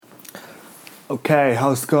Okay,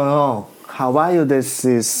 how's going on? How are you? This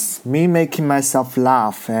is me making myself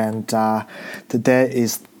laugh, and today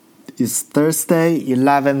is Thursday,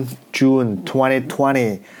 11th June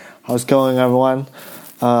 2020. How's going, everyone?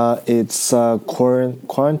 It's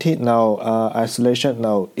quarantine? No. Isolation?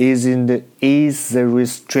 No. Is the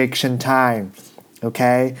restriction time?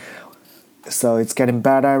 Okay. So it's getting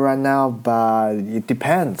better right now, but it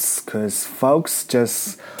depends, because folks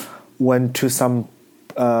just went to some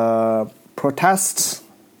protests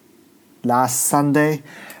last Sunday,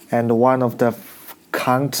 and one of the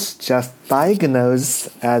counts just diagnosed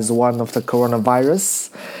as one of the coronavirus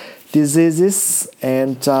diseases,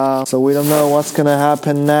 and so we don't know what's gonna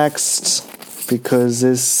happen next, because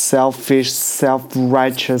this selfish,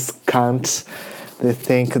 self-righteous cunt, they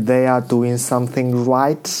think they are doing something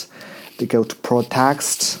right. They go to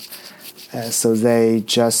protest, so they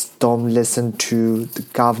just don't listen to the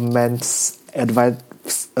government's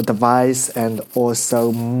advice and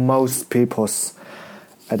also most people's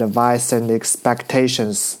advice and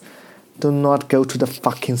expectations. Do not go to the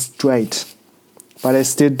fucking street. But they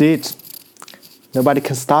still did. Nobody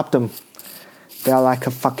can stop them. They are like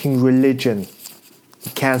a fucking religion.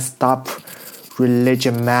 You can't stop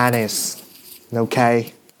religion madness.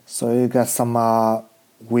 Okay? So you got some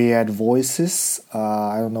weird voices.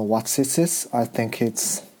 I don't know what this is. I think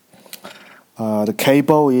it's the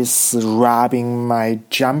cable is wrapping my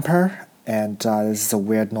jumper, and this is a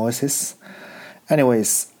weird noises.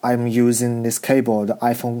 Anyways, I'm using this cable, the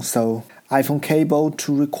iPhone cable,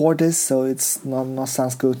 to record this, so it's not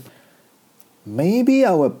sounds good. Maybe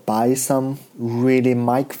I will buy some really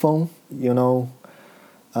microphone.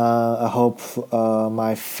 I hope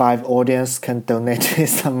my 5 audience can donate me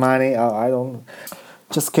some money. I don't.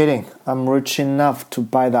 Just kidding. I'm rich enough to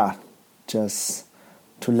buy that. Just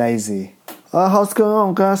too lazy. How's going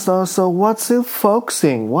on, guys? So what's you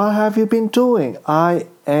focusing? What have you been doing? I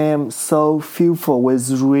am so fearful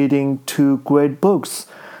with reading 2 great books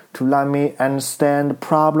to let me understand the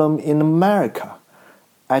problem in America.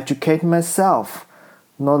 Educate myself,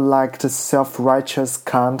 not like the self-righteous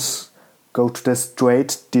cunts go to the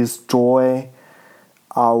street, destroy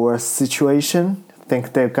our situation,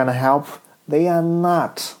 think they're gonna help. They are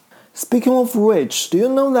not. Speaking of which, do you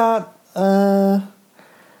know that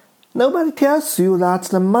nobody tells you that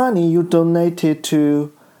the money you donated to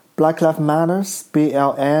Black Lives Matters,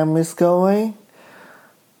 BLM, is going?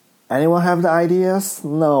 Anyone have the ideas?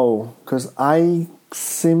 No, because I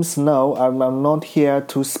seems no. I'm not here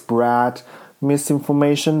to spread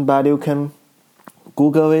misinformation, but you can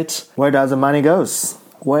Google it. Where does the money goes?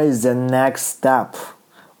 Where is the next step?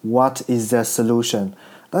 What is the solution?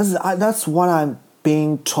 That's what I'm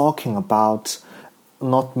been talking about.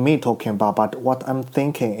 Not me talking about, but what I'm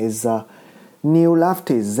thinking is new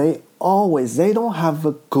leftists, they don't have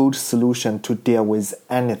a good solution to deal with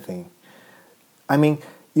anything. I mean,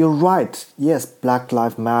 you're right. Yes, Black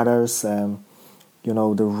Lives Matters, the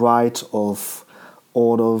right of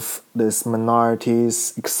all of these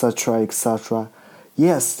minorities, etc., etc.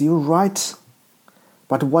 Yes, you're right.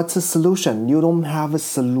 But what's the solution? You don't have a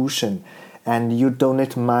solution, and you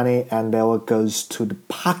donate money, and it goes to the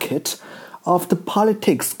pocket of the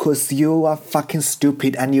politics, because you are fucking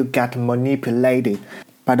stupid and you get manipulated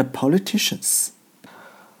by the politicians.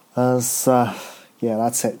 Yeah,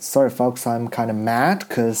 that's it. Sorry, folks, I'm kind of mad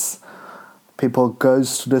because people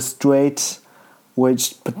goes to the street,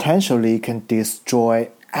 which potentially can destroy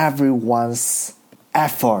everyone's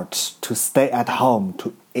effort to stay at home,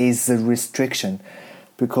 to ease the restriction,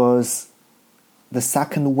 because the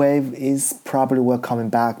second wave is probably will coming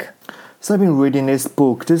back. So I've been reading this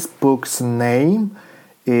book. This book's name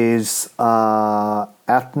is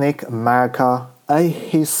Ethnic America, A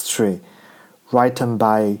History, written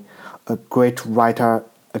by a great writer,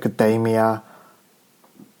 academia,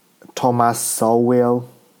 Thomas Sowell,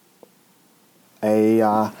 a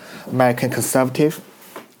American conservative.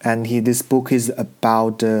 And this book is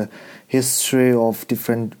about the history of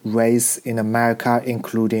different races in America,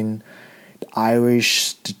 including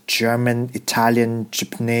Irish, the German, Italian,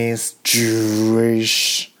 Japanese,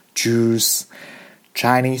 Jewish, Jews,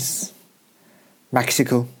 Chinese,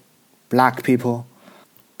 Mexico, black people,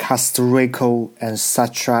 Costa Rica,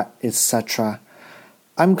 etc., etc.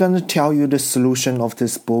 I'm going to tell you the solution of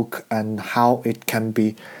this book and how it can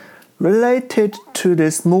be related to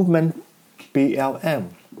this movement, BLM.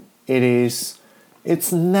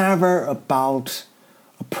 It's never about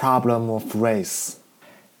a problem of race.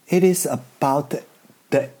 It is about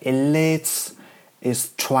the elites is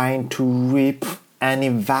trying to reap any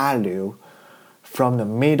value from the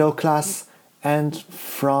middle class and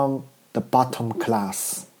from the bottom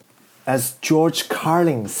class. As George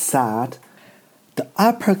Carlin said, The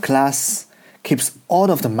upper class keeps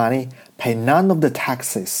all of the money, pay none of the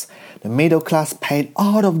taxes. The middle class paid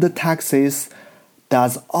all of the taxes,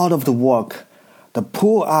 does all of the work. The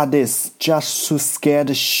poor artists just to scare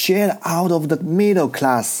the shit out of the middle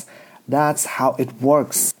class. That's how it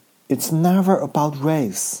works. It's never about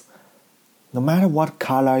race. No matter what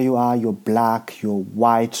color you are, you're black, you're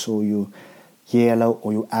white, or you're yellow,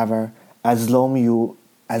 or you ever, as long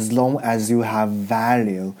as you have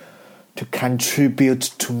value to contribute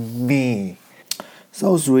to me. So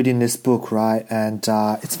I was reading this book, right, and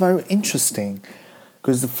it's very interesting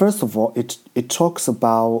because first of all, it talks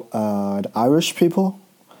about the Irish people.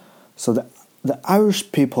 So the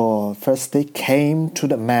Irish people first they came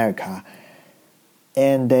to America,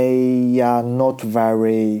 and they are not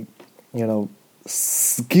very,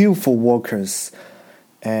 skillful workers,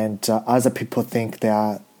 and other people think they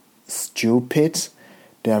are stupid,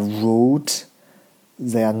 they are rude,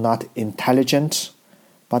 they are not intelligent.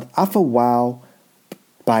 But after a while,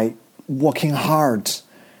 by working hard,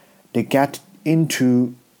 they get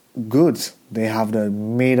into good. They have the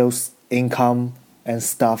middle income and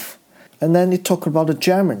stuff. And then they talk about the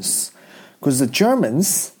Germans, because the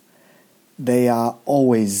Germans, they are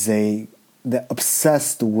always they're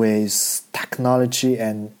obsessed with technology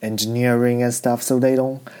and engineering and stuff. So they're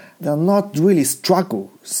not really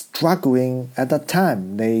struggling at that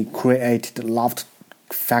time. They created a lot of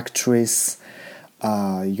factories,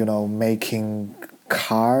 making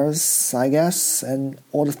cars, I guess, and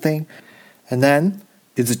all the thing. And then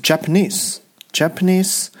it's the Japanese.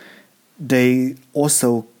 Japanese, they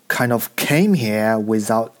also kind of came here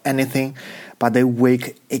without anything, but they work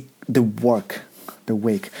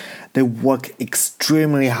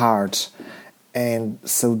extremely hard. And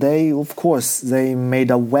so they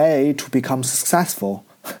made a way to become successful.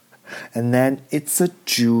 And then it's the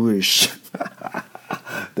Jewish.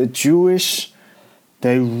 The Jewish,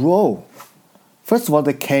 they rule. First of all,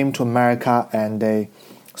 they came to America and they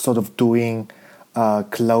sort of doing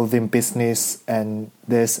clothing business and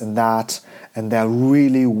this and that, and they're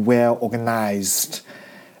really well organized.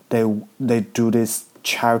 They do this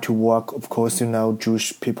charity work. Of course,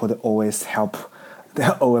 Jewish people, they always help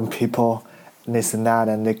their own people, this and that,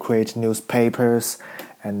 and they create newspapers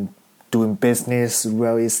and doing business,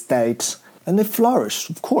 real estate, and they flourish,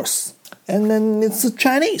 of course. And then it's the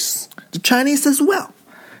Chinese as well.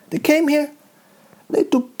 They came here, they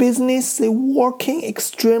do business, they're working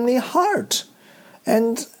extremely hard.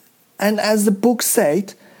 And as the book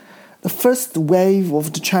said, the first wave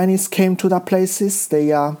of the Chinese came to that places,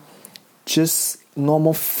 they are just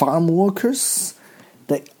normal farm workers.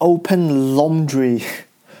 They open laundry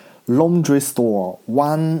store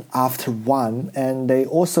one after one, and they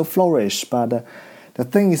also flourish. But the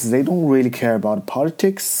thing is, they don't really care about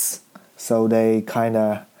politics, so they kind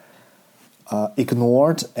of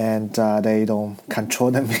ignored, and they don't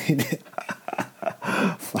control the media.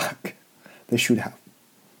 Fuck, they should have.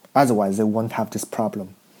 Otherwise, they won't have this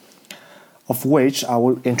problem. Of which I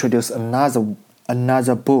will introduce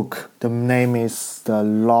another book. The name is The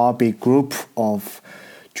Lobby Group of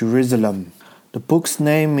Jerusalem. The book's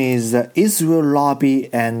name is Israel Lobby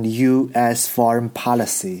and U.S. Foreign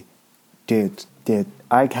Policy. Dude,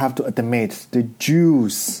 I have to admit, the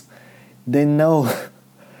Jews, they know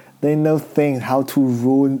things, how to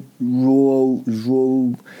rule.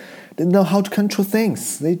 They know how to control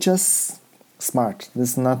things. They just smart.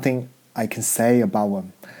 There's nothing I can say about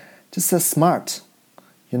them. Just smart,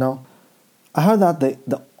 I heard that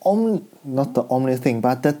not the only thing,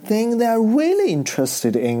 but the thing they are really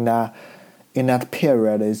interested in that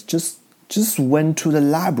period is just went to the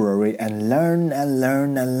library and learn.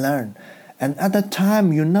 And at that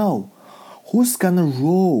time, who's gonna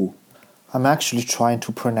rule? I'm actually trying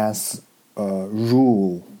to pronounce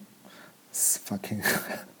rule. It's fucking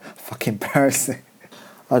embarrassing.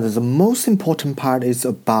 The most important part is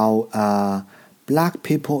about black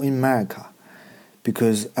people in America.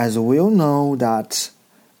 Because as we all know that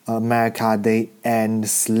America, they end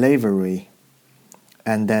slavery.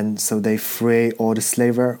 And then so they free all the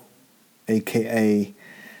slaver, aka,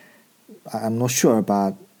 I'm not sure,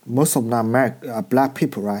 but most of them are black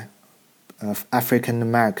people, right? African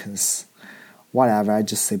Americans. Whatever, I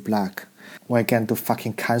just say black. Why can't you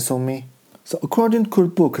fucking cancel me? So according to the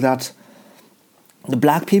book that the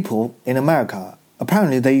black people in America,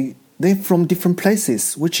 apparently they're from different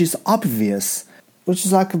places, which is obvious. Which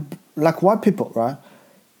is like white people, right?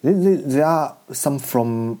 There are some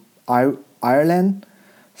from Ireland,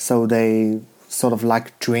 so they sort of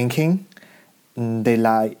like drinking. They're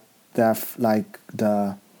like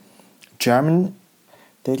the German.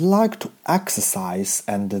 They like to exercise,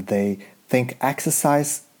 and they think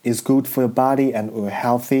exercise is good for your body and we're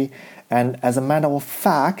healthy. And as a matter of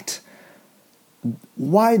fact,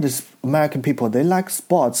 why the American people, they like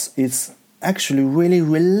sports, it's actually really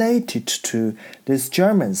related to these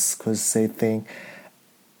Germans, because they think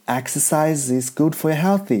exercise is good for your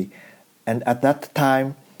healthy. And at that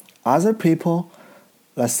time, other people,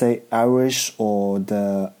 let's say Irish or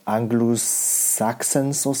the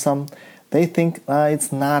Anglo-Saxons or some, they think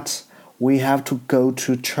it's not, we have to go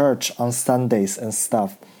to church on Sundays and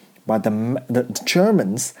stuff. But the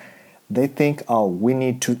Germans, they think, oh, we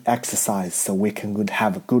need to exercise so we can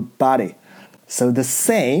have a good body. So the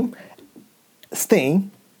same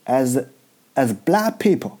thing as black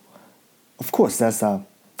people. Of course, there's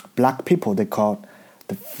black people, they call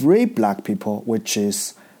the free black people, which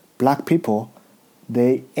is black people,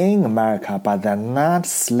 they in America, but they're not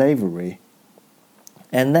slavery.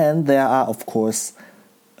 And then there are, of course,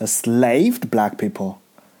 enslaved black people.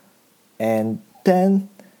 And then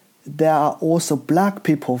there are also black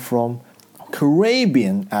people from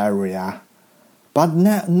Caribbean area. But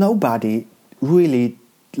nobody really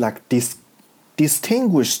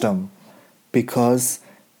distinguish them, because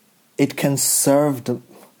it can serve the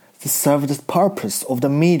purpose of the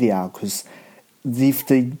media, because if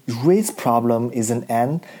the race problem is an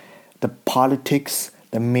end, the politics,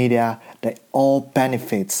 the media, they all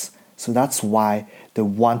benefits. So that's why they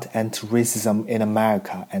want anti-racism in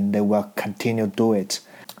America, and they will continue to do it.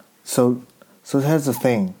 So here's the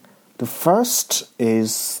thing. The first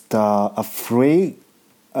is a free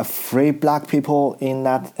black people in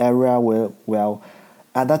that area. Well,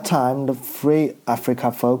 at that time, the free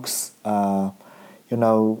Africa folks, they're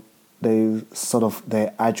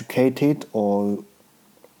educated, or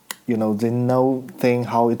they know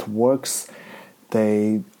how it works.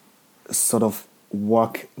 They sort of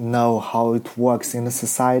know how it works in the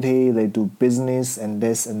society. They do business and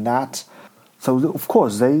this and that. So of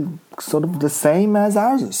course they sort of the same as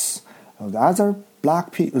others. The other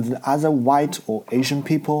black people, the other white or Asian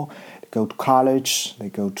people, they go to college, they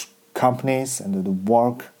go to companies and they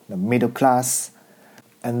work, the middle class.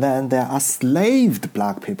 And then there are slaved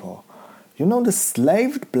black people. The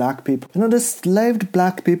slaved black people? The slaved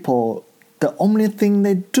black people, the only thing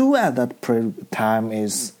they do at that time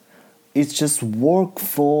is just work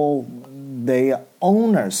for their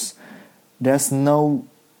owners. There's no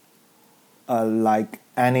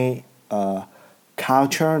any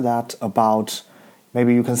culture that about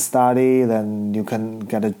maybe you can study, then you can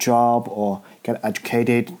get a job or get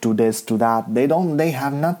educated, do this, do that. They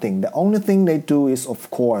have nothing. The only thing they do is,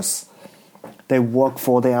 of course, they work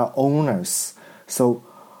for their owners. So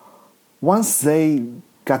once they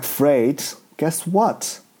got freed, guess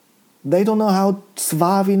what? They don't know how to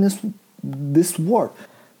survive in this world.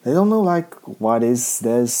 They don't know what is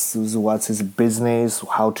this, what's his business,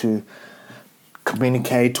 how to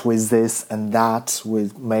communicate with this and that,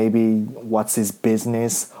 with maybe what's his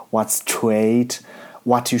business, what's trade,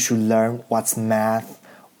 what you should learn, what's math,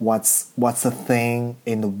 what's a thing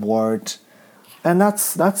in the world. And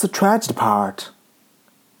that's the tragic part.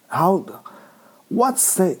 They're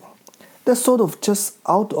sort of just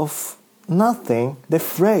out of nothing. They're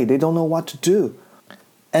afraid. They don't know what to do.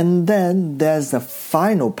 And then there's the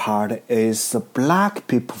final part, is the black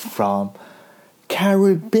people from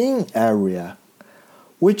Caribbean area,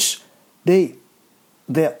 which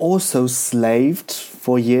they're also slaved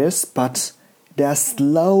for years, but they're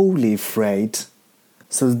slowly freed.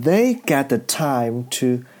 So they get the time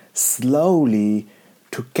to slowly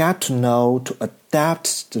to get to know, to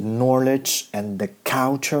adapt the knowledge and the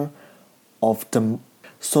culture of the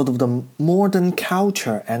sort of the modern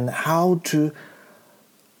culture, and how the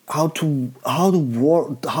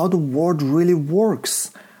world really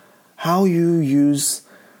works, how you use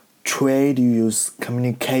trade, you use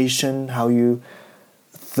communication, how you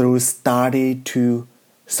through study to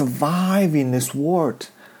survive in this world.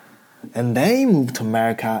 And they move to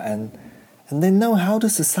America and they know how the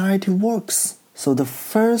society works. So the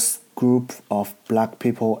first group of black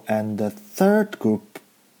people and the third group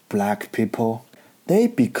black people, they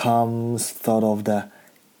become sort of the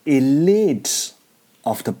elite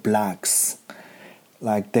of the blacks.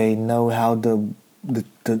 They know how the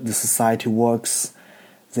society works.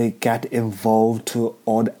 They get involved to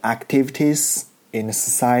all the activities in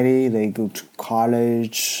society. They go to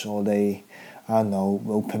college, or they,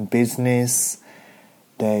 open business.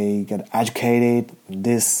 They get educated,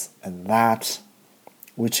 this and that,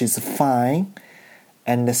 which is fine.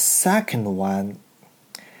 And the second one,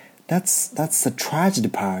 that's the tragedy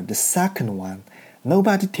part. The second one,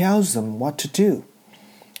 nobody tells them what to do.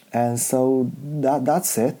 And so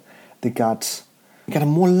that's it. They got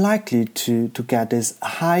more likely to get this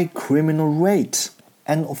high criminal rate.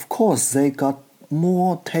 And of course, they got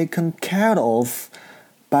more taken care of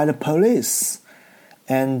by the police.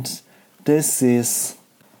 And this is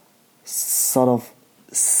sort of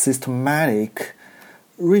systematic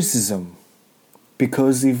racism.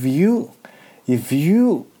 Because if you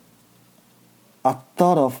are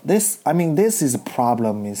thought of this, this is a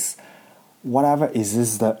problem, is whatever, is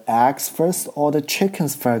this the eggs first or the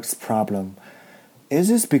chickens first problem? Is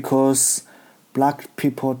this because black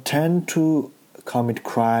people tend to commit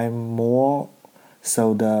crime more,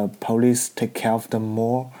 so the police take care of them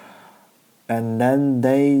more, and then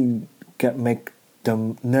they make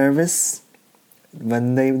them nervous?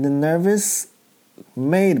 When they nervous,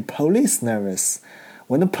 made police nervous.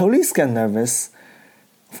 When the police get nervous,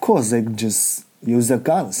 of course they just use their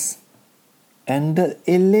guns. And the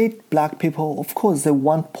elite black people, of course, they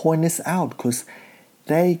want to point this out because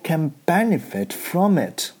they can benefit from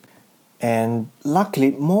it. And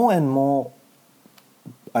luckily, more and more,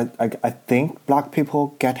 I think black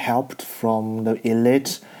people get helped from the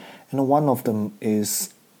elite. And one of them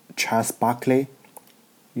is Charles Barkley.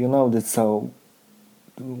 You know, that's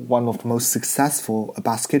one of the most successful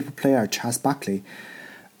basketball player, Charles Barkley.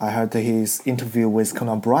 I heard his interview with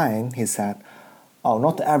Conan O'Brien. He said,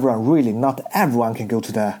 not everyone can go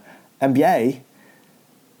to the NBA.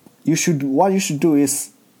 What you should do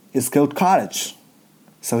is go to college.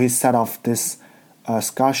 So he set off this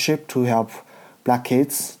scholarship to help black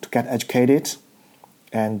kids to get educated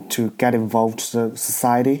and to get involved in the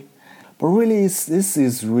society. But really, this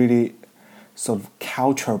is really sort of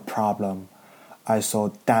cultural problem. I saw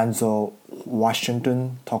Denzel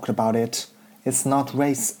Washington talked about it. It's not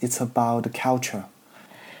race, it's about the culture.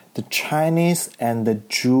 The Chinese and the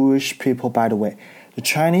Jewish people, by the way, the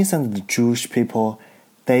Chinese and the Jewish people,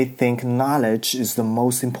 they think knowledge is the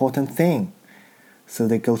most important thing. So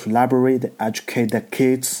they go to library, they educate their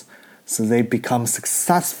kids, so they become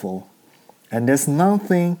successful. And there's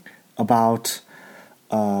nothing about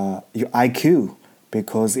your IQ,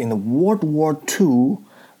 because in the World War II,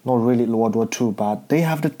 not really World War II, but they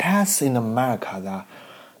have the tests in America that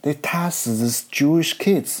they test these Jewish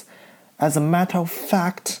kids. As a matter of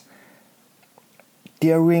fact,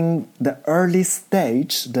 during the early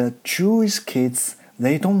stage, the Jewish kids,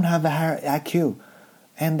 they don't have a higher IQ.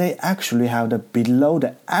 And they actually have the below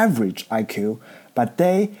the average IQ, but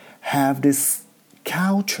they have this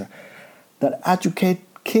culture that educate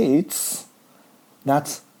kids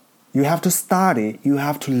that you have to study, you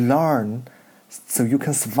have to learn, so you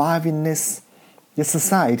can survive in this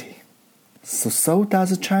society. So does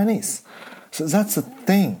the Chinese. So that's the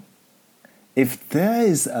thing. If there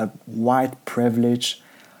is a white privilege,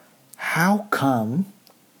 how come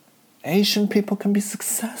Asian people can be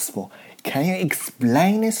successful? Can you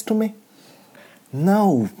explain this to me?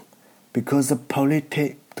 No, because the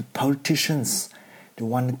politicians, they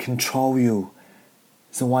want to control you.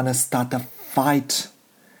 They want to start a fight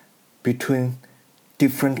between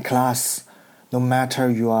different class, no matter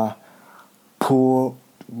you are poor,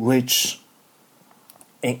 rich.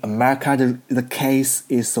 In America, the case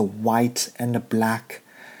is the white and the black,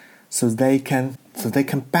 so they can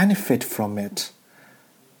benefit from it.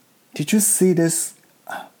 Did you see this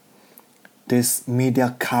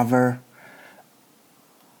media cover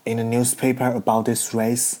in the newspaper about this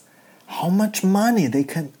race? How much money they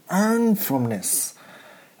can earn from this,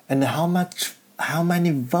 and how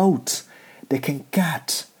many votes they can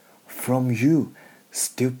get from you,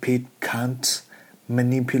 stupid cunt,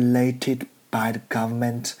 manipulated by the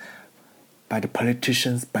government, by the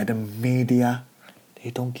politicians, by the media. They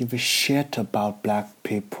don't give a shit about black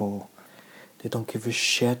people. They don't give a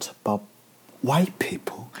shit about white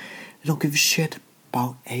people. They don't give a shit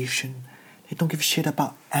about Asian. They don't give a shit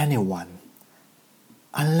about anyone.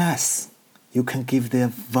 Unless you can give their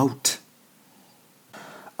vote.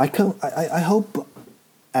 I hope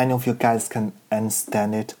any of you guys can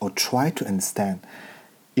understand it or try to understand.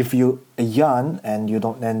 If you're young and you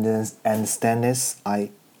don't understand this, I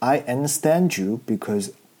understand you,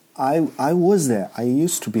 because I was there. I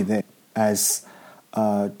used to be there. As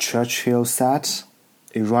Churchill said,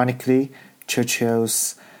 ironically,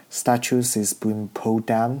 Churchill's statues is being pulled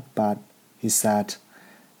down, but he said,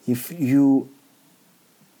 if you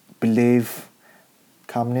believe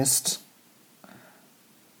communist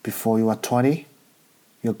before you are 20,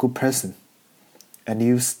 you're a good person. And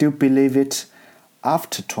you still believe it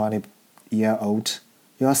after 20-year-old,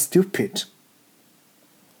 you are stupid.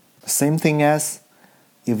 Same thing as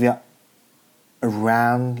if you're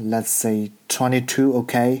around, let's say, 22,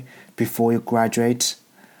 okay, before you graduate,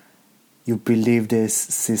 you believe this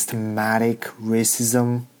systematic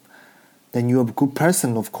racism, then you're a good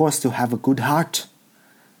person, of course, to have a good heart.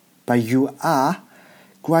 But you are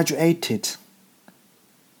graduated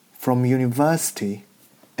from university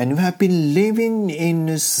and you have been living in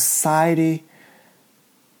a society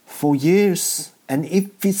for years, and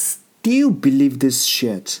if you still believe this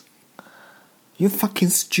shit, you're fucking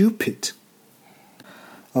stupid.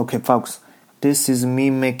 Okay, folks, this is me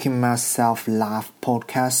making myself laugh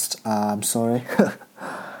podcast. I'm sorry.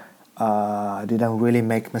 I didn't really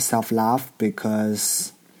make myself laugh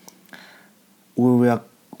because we will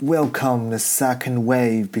welcome the second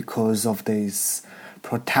wave because of these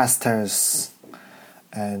protesters,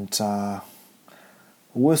 and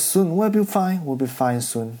we'll be fine. We'll be fine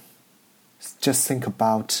soon. Just think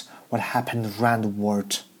about what happened around the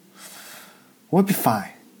world. We'll be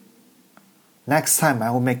fine. Next time I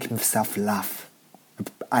will make myself laugh.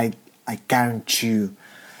 I guarantee you.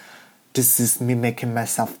 This is me making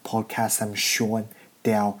myself podcast. I'm Sean,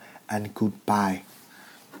 Dale, and goodbye.